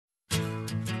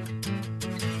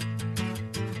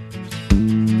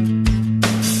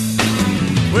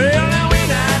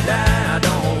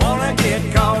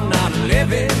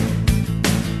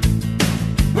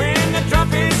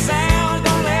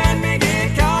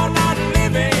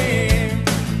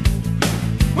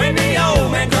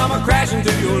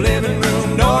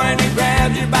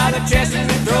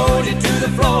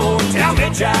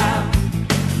child,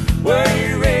 were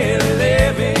you really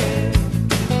living?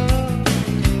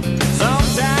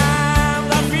 Sometimes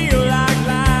I feel like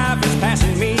life is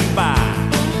passing me by.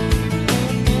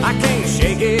 I can't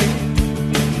shake it,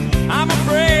 I'm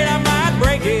afraid I might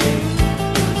break it.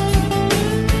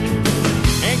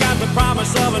 Ain't got the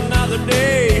promise of another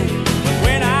day, but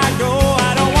when I go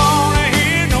I don't wanna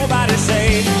hear nobody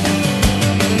say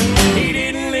he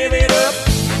didn't live it up.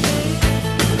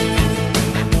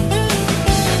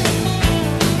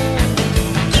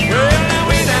 Well, now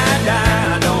when I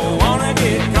die I don't wanna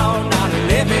get caught not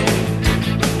living.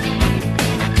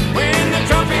 When the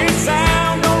trumpet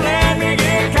sound, don't let me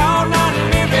get caught not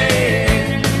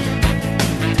living.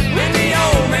 When the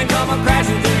old man come a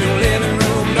crashing through your living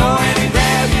room door and he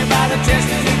grabs you by the chest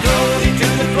and he throws you to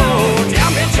the floor.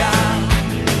 Tell me, child,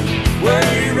 were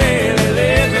you really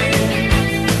living?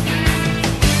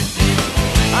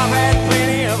 I've had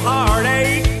plenty of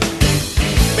heartache,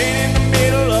 been in the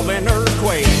middle of an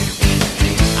earthquake.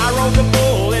 I rode the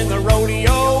bull in the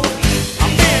rodeo,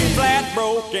 I've been flat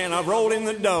broke and I've rolled in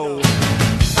the dough.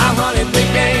 I've hunted big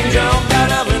game, jumped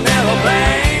out of an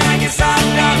aeroplane, I get shot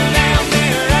down